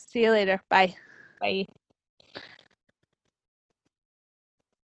 guys. See you later. Bye. Bye.